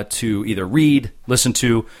fun to either read, listen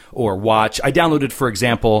to, or watch. I downloaded, for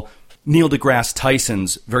example, Neil deGrasse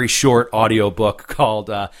Tyson's very short audio book called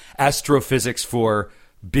Astrophysics for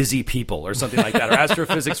Busy People or something like that, or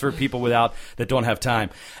Astrophysics for People that don't have time.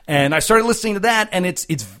 And I started listening to that, and it's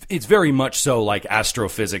very much so like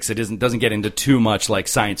astrophysics. It doesn't get into too much like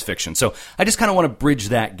science fiction. So I just kind of want to bridge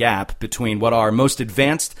that gap between what our most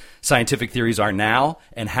advanced scientific theories are now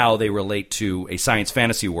and how they relate to a science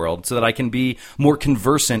fantasy world, so that I can be more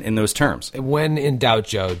conversant in those terms. When in doubt,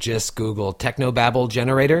 Joe, just Google Technobabble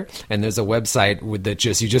generator, and there's a website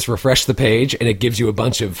you just refresh the page, and it gives you a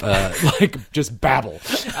bunch of just babble.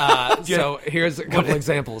 So here's a couple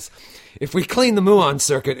examples. If we clean the muon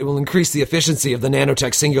circuit, it will increase the efficiency of the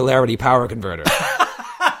nanotech singularity power converter.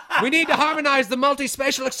 We need to harmonize the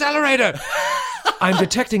multispatial accelerator. I'm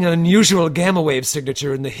detecting an unusual gamma wave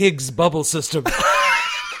signature in the Higgs bubble system.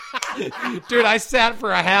 Dude, I sat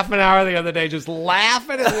for a half an hour the other day just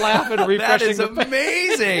laughing, refreshing. That is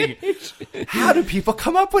amazing. How do people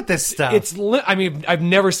come up with this stuff? I've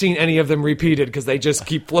never seen any of them repeated because they just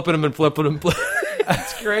keep flipping them and flipping them.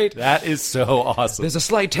 That's great. That is so awesome. There's a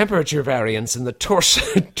slight temperature variance in the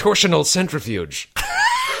torsional centrifuge.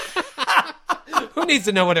 Who needs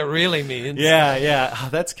to know what it really means? Yeah. Oh,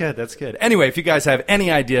 that's good. Anyway, if you guys have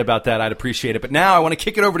any idea about that, I'd appreciate it. But now I want to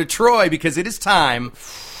kick it over to Troy, because it is time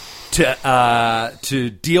to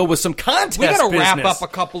deal with some contest We got to business. wrap up a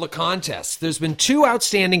couple of contests. There's been 2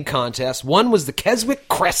 outstanding contests. One was the Keswick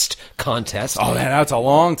Crest contest. Oh, man, that's a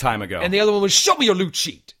long time ago. And the other one was Show Me Your Loot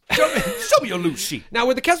Sheet. Show me your loot sheet. Now,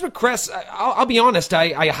 with the Keswick Crest, I'll be honest,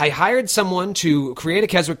 I hired someone to create a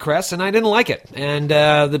Keswick Crest, and I didn't like it. And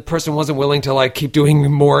the person wasn't willing to keep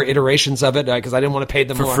doing more iterations of it because I didn't want to pay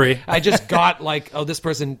them for more. Free. I just got this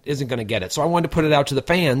person isn't going to get it. So I wanted to put it out to the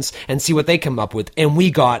fans and see what they come up with. And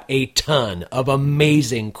we got a ton of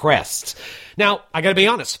amazing crests. Now, I got to be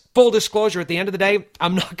honest, full disclosure, at the end of the day,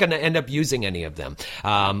 I'm not going to end up using any of them.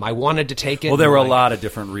 I wanted to take it. Well, there were a lot of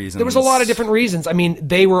different reasons. There was a lot of different reasons.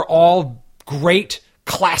 They were all great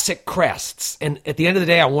classic crests. And at the end of the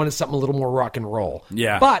day, I wanted something a little more rock and roll.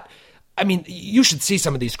 Yeah. But you should see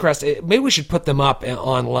some of these crests. Maybe we should put them up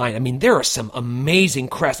online. There are some amazing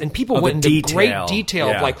crests, and people went into great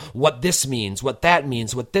detail of what this means, what that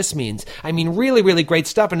means, what this means. Really, really great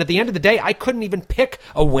stuff. And at the end of the day, I couldn't even pick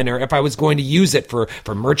a winner if I was going to use it for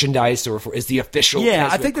merchandise or as the official. Yeah,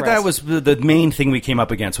 I think that was the main thing we came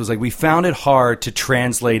up against was we found it hard to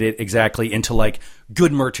translate it exactly into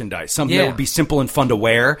good merchandise, something that would be simple and fun to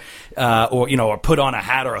wear, or put on a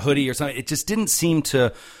hat or a hoodie or something. It just didn't seem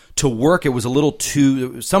to work. It was a little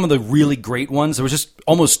too, some of the really great ones, there was just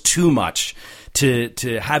almost too much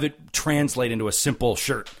to have it translate into a simple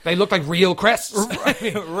shirt. They look like real crests.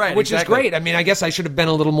 Right, which exactly. is great. I guess I should have been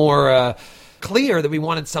a little more clear that we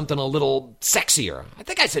wanted something a little sexier. I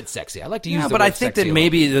think I said sexy. I like to use the word but I think that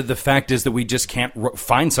maybe the fact is that we just can't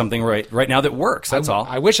find something right now that works. That's all.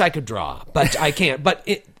 I wish I could draw, but I can't. But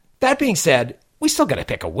that being said, we still got to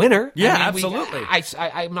pick a winner. Yeah, I mean, absolutely.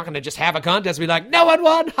 I'm not going to just have a contest and be like, no one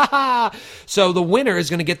won, ha ha. So the winner is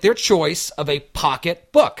going to get their choice of a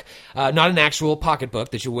pocket book. Not an actual pocket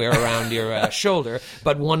book that you wear around your shoulder,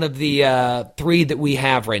 but one of the 3 that we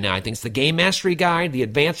have right now. I think it's the Game Mastery Guide, the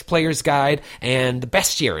Advanced Player's Guide, and the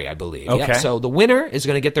Bestiary, I believe. Okay. Yep. So the winner is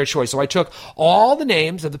going to get their choice. So I took all the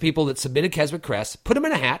names of the people that submitted Keswick Crest, put them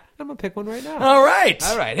in a hat. I'm going to pick one right now. All right.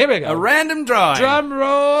 All right, here we go. A random drawing. Drum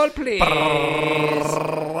roll, please.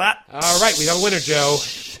 All right, we got a winner, Joe.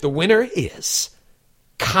 The winner is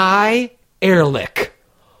Kai Ehrlich.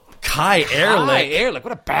 Kai Ehrlich. Kai Ehrlich.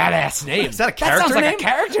 What a badass name. Is that a character sounds like name? a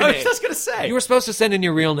character name. I was just going to say. You were supposed to send in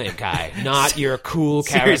your real name, Kai, not your cool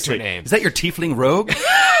Seriously. character name. Is that your tiefling rogue?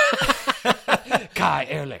 Kai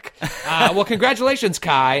Ehrlich. Well, congratulations,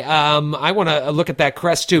 Kai. I want to look at that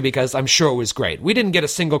crest, too, because I'm sure it was great. We didn't get a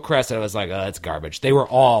single crest that I was like, oh, that's garbage. They were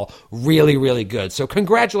all really, really good. So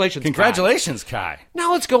congratulations, Congratulations, Kai.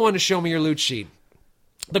 Now let's go on to Show Me Your Loot Sheet.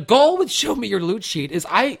 The goal with Show Me Your Loot Sheet is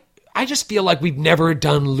I just feel like we've never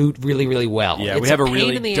done loot really, really well. Yeah, It's we have a pain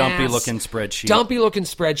really in the dumpy-looking ass, spreadsheet. Dumpy-looking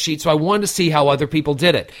spreadsheet, so I wanted to see how other people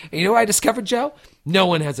did it. And you know what I discovered, Joe? No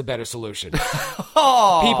one has a better solution.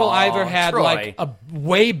 Oh, People either had Troy. like a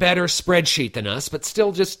way better spreadsheet than us, but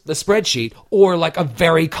still just the spreadsheet, or like a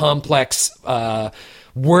very complex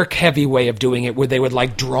work-heavy way of doing it where they would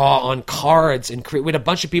like draw on cards and create. We had a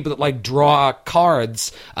bunch of people that like draw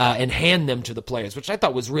cards and hand them to the players, which I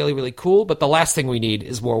thought was really, really cool. But the last thing we need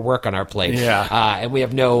is more work on our plate. Yeah. And we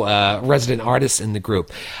have no resident artists in the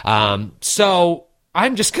group. So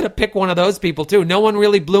I'm just going to pick one of those people, too. No one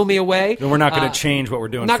really blew me away. And we're not going to change what we're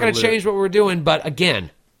doing. Not going to change what we're doing, but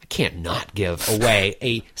again, I can't not give away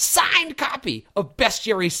a signed copy of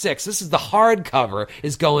Bestiary 6. This is the hardcover,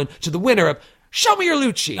 is going to the winner of Show Me Your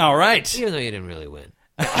Loot Sheet. All right. Even though you didn't really win.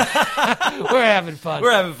 We're having fun.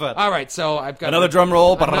 We're having fun. All right, so I've got another drum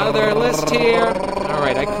roll. Another list here. All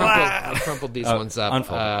right, I crumpled these ones up.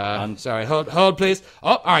 Unfold. Sorry, hold please.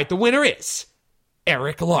 Oh, all right, the winner is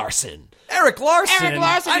Eric Larson. Eric Larson. Eric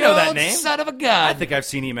Larson, I you know that old name. son of a gun. I think I've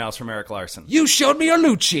seen emails from Eric Larson. You showed me your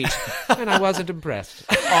loot sheet, and I wasn't impressed.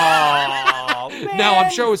 Oh, man. No, I'm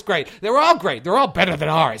sure it was great. They were all great. They're all better than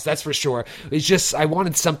ours, that's for sure. It's just I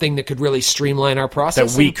wanted something that could really streamline our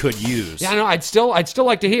process. That we could use. Yeah, no, I'd still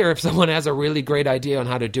like to hear if someone has a really great idea on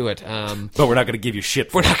how to do it. But we're not going to give you shit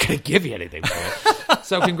for We're not going to give you anything for it.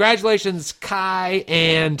 So congratulations, Kai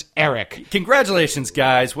and Eric. Congratulations,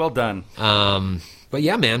 guys. Well done. But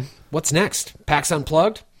yeah, man, what's next? PAX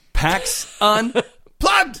Unplugged? PAX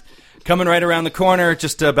Unplugged! Coming right around the corner,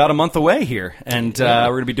 just about a month away here. And we're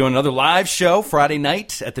going to be doing another live show Friday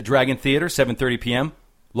night at the Dragon Theater, 7:30 p.m.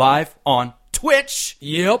 live on Twitch.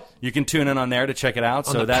 Yep. You can tune in on there to check it out.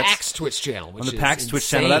 On the PAX Twitch channel, which on the is PAX Twitch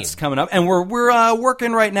insane. channel, that's coming up. And we're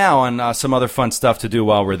working right now on some other fun stuff to do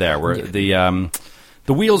while we're there.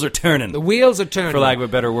 The wheels are turning. The wheels are turning. For lack of a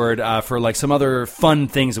better word, for like some other fun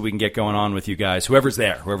things that we can get going on with you guys. Whoever's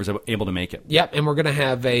there, whoever's able to make it. Yep, and we're going to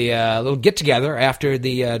have a little get-together after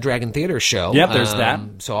the Dragon Theater show. Yep, there's that.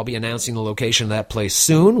 So I'll be announcing the location of that place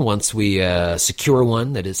soon once we secure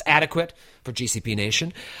one that is adequate for GCP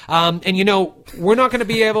Nation. And, you know, we're not going to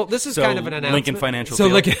be able... This is kind of an announcement. Lincoln Financial So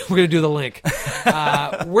Field. we're going to do the link.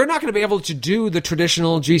 We're not going to be able to do the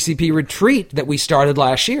traditional GCP retreat that we started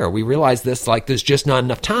last year. We realized this, like, there's just not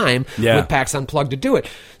enough time with PAX Unplugged to do it.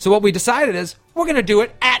 So what we decided is we're going to do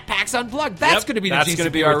it at PAX Unplugged. That's going to be the GCP going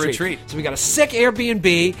to be our retreat. So we got a sick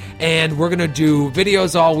Airbnb, and we're going to do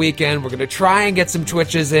videos all weekend. We're going to try and get some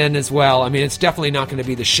Twitches in as well. I mean, it's definitely not going to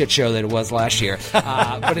be the shit show that it was last year,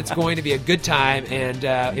 but it's going to be a good time, and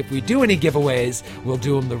if we do any giveaways, we'll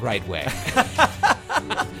do them the right way.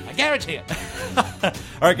 I guarantee it. All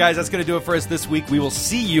right, guys, that's going to do it for us this week. We will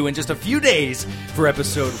see you in just a few days for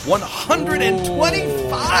episode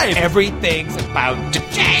 125. Everything's about to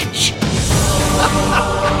change.